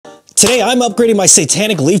Today I'm upgrading my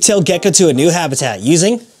Satanic leaf-tailed gecko to a new habitat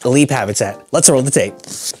using the leaf habitat. Let's roll the tape.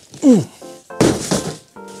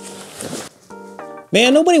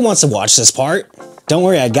 Man, nobody wants to watch this part. Don't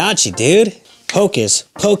worry, I got you, dude. Hocus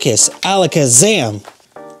pocus alakazam.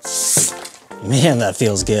 Man, that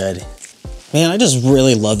feels good. Man, I just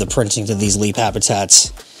really love the printing to these leaf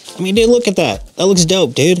habitats. I mean, dude, look at that. That looks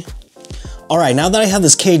dope, dude. All right, now that I have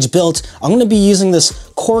this cage built, I'm gonna be using this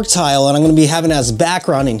cork tile and I'm gonna be having it as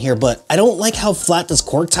background in here, but I don't like how flat this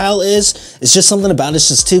cork tile is. It's just something about it's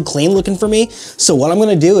just too clean looking for me. So what I'm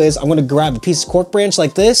gonna do is I'm gonna grab a piece of cork branch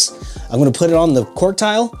like this. I'm gonna put it on the cork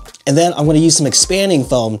tile, and then I'm gonna use some expanding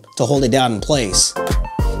foam to hold it down in place.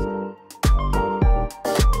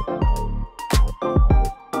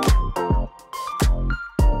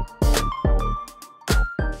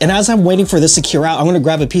 And as I'm waiting for this to cure out, I'm gonna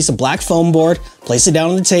grab a piece of black foam board, place it down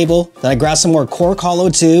on the table, then I grab some more cork hollow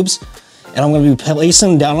tubes, and I'm gonna be placing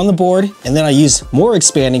them down on the board, and then I use more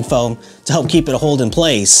expanding foam to help keep it hold in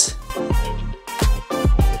place.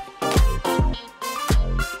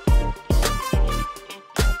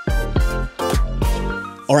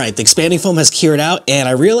 All right, the expanding foam has cured out, and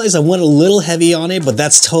I realized I went a little heavy on it, but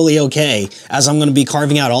that's totally okay, as I'm gonna be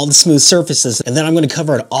carving out all the smooth surfaces, and then I'm gonna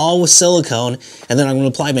cover it all with silicone, and then I'm gonna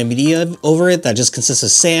apply my media over it that just consists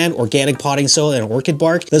of sand, organic potting soil, and orchid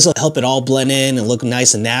bark. This will help it all blend in and look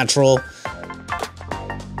nice and natural.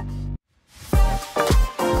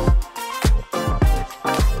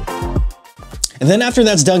 And then after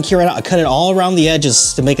that's done curing out, I cut it all around the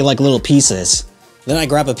edges to make it like little pieces. Then I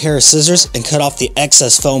grab a pair of scissors and cut off the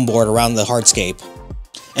excess foam board around the hardscape.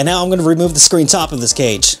 And now I'm going to remove the screen top of this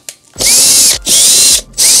cage.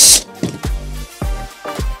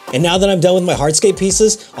 And now that I'm done with my hardscape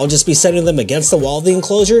pieces, I'll just be setting them against the wall of the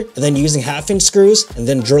enclosure and then using 1/2-inch screws and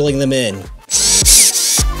then drilling them in.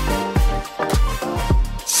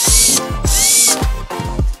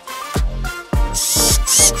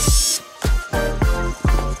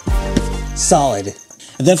 Solid.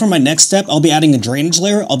 And then for my next step, I'll be adding a drainage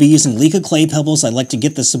layer. I'll be using lecca clay pebbles. I like to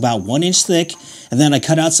get this about 1 inch thick. And then I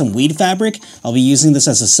cut out some weed fabric. I'll be using this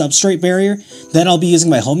as a substrate barrier. Then I'll be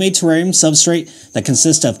using my homemade terrarium substrate that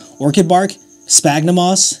consists of orchid bark, sphagnum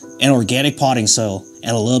moss, and organic potting soil,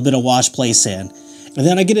 and a little bit of washed play sand. And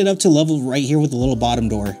then I get it up to level right here with the little bottom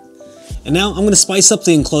door. And now I'm going to spice up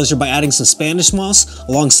the enclosure by adding some Spanish moss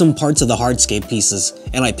along some parts of the hardscape pieces.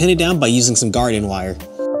 And I pin it down by using some garden wire.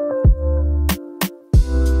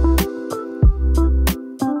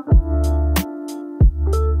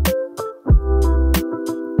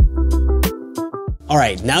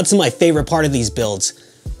 Alright, now to my favorite part of these builds,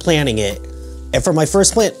 planting it. And for my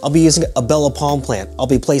first plant, I'll be using a Bella palm plant. I'll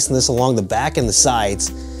be placing this along the back and the sides.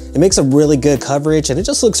 It makes a really good coverage and it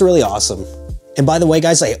just looks really awesome. And by the way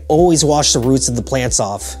guys, I always wash the roots of the plants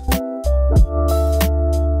off.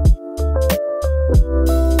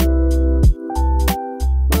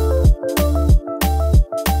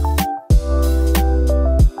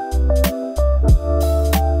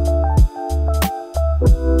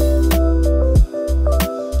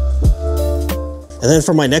 And then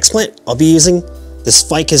for my next plant, I'll be using this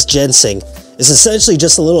ficus ginseng. It's essentially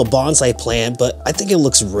just a little bonsai plant, but I think it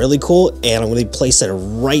looks really cool and I'm going to place it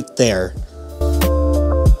right there.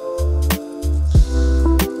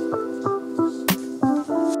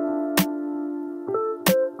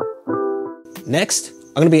 Next,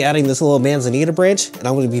 I'm going to be adding this little manzanita branch and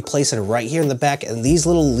I'm going to be placing it right here in the back, and these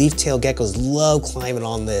little leaf-tailed geckos love climbing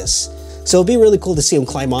on this. So it'll be really cool to see them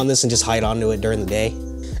climb on this and just hide onto it during the day.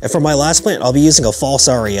 And for my last plant, I'll be using a false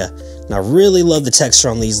aria. And I really love the texture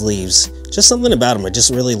on these leaves. Just something about them I just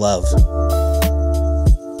really love.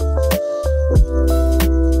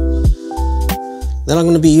 Then I'm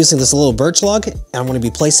going to be using this little birch log, and I'm going to be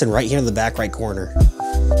placing right here in the back right corner.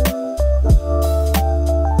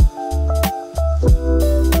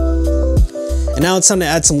 And now it's time to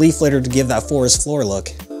add some leaf litter to give that forest floor look.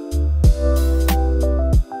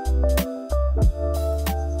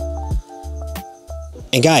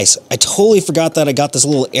 And guys, I totally forgot that I got this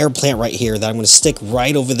little air plant right here that I'm going to stick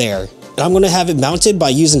right over there. And I'm going to have it mounted by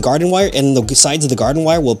using garden wire, and the sides of the garden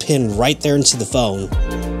wire will pin right there into the phone.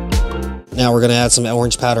 Now we're going to add some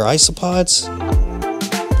orange powder isopods.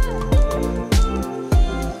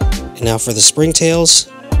 And now for the springtails.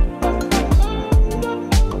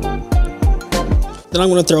 Then I'm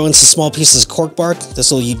going to throw in some small pieces of cork bark.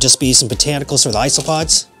 This will just be some botanicals for the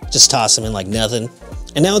isopods. Just toss them in like nothing.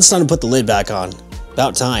 And now it's time to put the lid back on.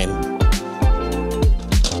 About time.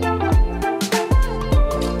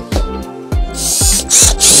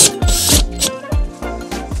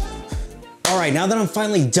 Alright, now that I'm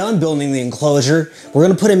finally done building the enclosure, We're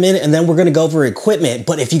gonna put him in and then we're gonna go over equipment.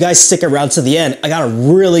 But if you guys stick around to the end, I got a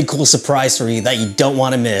really cool surprise for you that you don't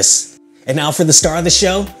wanna miss. And now for the star of the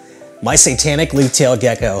show, my Satanic leaf-tailed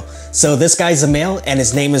gecko. So this guy's a male and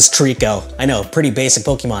his name is Trico. I know, pretty basic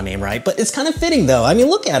Pokemon name, right? But it's kind of fitting though. I mean,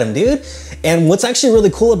 look at him, dude. And what's actually really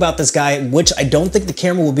cool about this guy, which I don't think the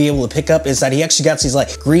camera will be able to pick up, is that he actually got these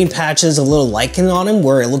like green patches, a little lichen on him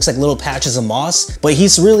where it looks like little patches of moss, but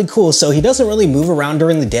he's really cool. So he doesn't really move around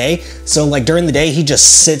during the day. So like during the day, he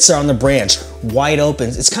just sits there on the branch, wide open.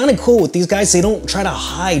 It's kind of cool with these guys. They don't try to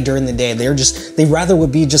hide during the day. They rather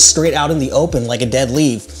would be just straight out in the open like a dead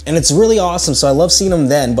leaf. And it's really awesome. So I love seeing him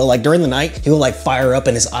then, but like during the night, he will like fire up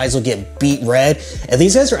and his eyes will get beet red. And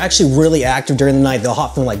these guys are actually really active during the night. They'll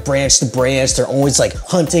hop from like branch to branch. They're always like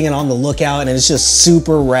hunting and on the lookout, and it's just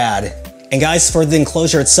super rad. And guys, for the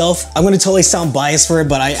enclosure itself, I'm gonna totally sound biased for it,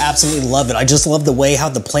 but I absolutely love it. I just love the way how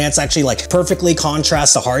the plants actually like perfectly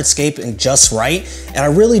contrast the hardscape and just right. And I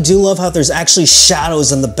really do love how there's actually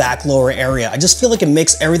shadows in the back lower area. I just feel like it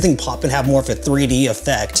makes everything pop and have more of a 3D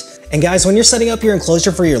effect. And guys, when you're setting up your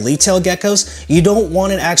enclosure for your leaf-tailed geckos, you don't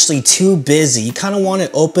want it actually too busy. You kind of want it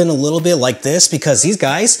open a little bit like this, because these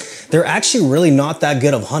guys, they're actually really not that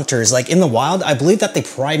good of hunters. Like in the wild, I believe that they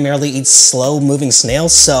primarily eat slow-moving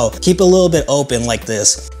snails, so keep a little bit open like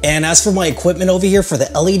this. And as for my equipment over here for the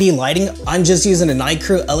LED lighting, I'm just using a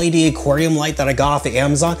Nicrew LED aquarium light that I got off of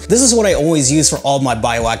Amazon. This is what I always use for all my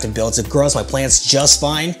bioactive builds. It grows my plants just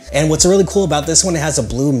fine. And what's really cool about this one, it has a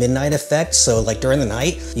blue midnight effect. So like during the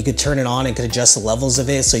night, you could turn it on and could adjust the levels of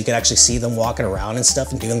it so you could actually see them walking around and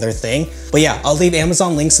stuff and doing their thing. But yeah, I'll leave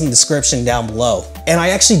Amazon links in the description down below. And I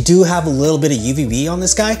actually do have a little bit of UVB on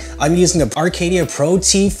this guy. I'm using the Arcadia Pro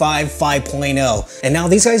T5 5.0. And now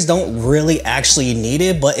these guys don't really actually need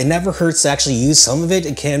it, but it never hurts to actually use some of it.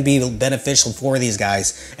 It can be beneficial for these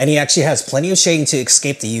guys. And he actually has plenty of shading to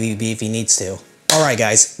escape the UVB if he needs to. All right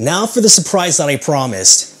guys, now for the surprise that I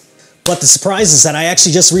promised. But the surprise is that I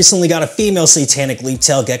actually just recently got a female Satanic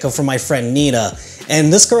leaf-tailed gecko from my friend Nina.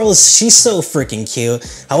 And this girl she's so freaking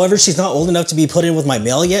cute. However, she's not old enough to be put in with my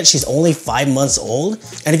male yet. She's only 5 months old.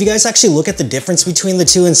 And if you guys actually look at the difference between the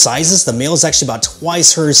two in sizes, the male is actually about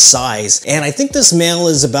twice her size. And I think this male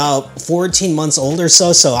is about 14 months old or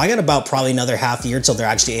so. So I got about probably another half year till they're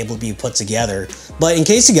actually able to be put together. But in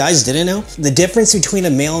case you guys didn't know, the difference between a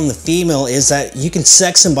male and the female is that you can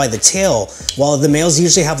sex them by the tail. While the males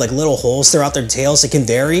usually have like little holes throughout their tails, it can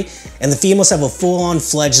vary. And the females have a full-on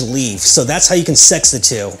fledged leaf. So that's how you can sex the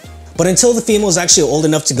two. But until the female is actually old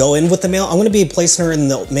enough to go in with the male, I'm going to be placing her in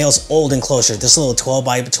the male's old enclosure, this little 12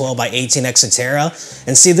 by 12 by 18 Exoterra.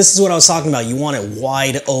 And see, this is what I was talking about. You want it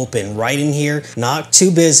wide open right in here, not too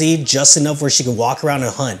busy, just enough where she can walk around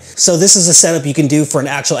and hunt. So this is a setup you can do for an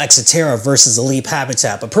actual Exoterra versus a leaf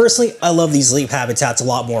habitat. But personally, I love these leaf habitats a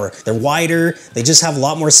lot more. They're wider, they just have a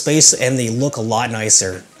lot more space, and they look a lot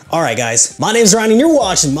nicer. Alright guys, my name's Ryan and you're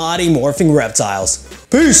watching Mighty Morphing Reptiles.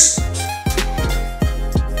 Peace!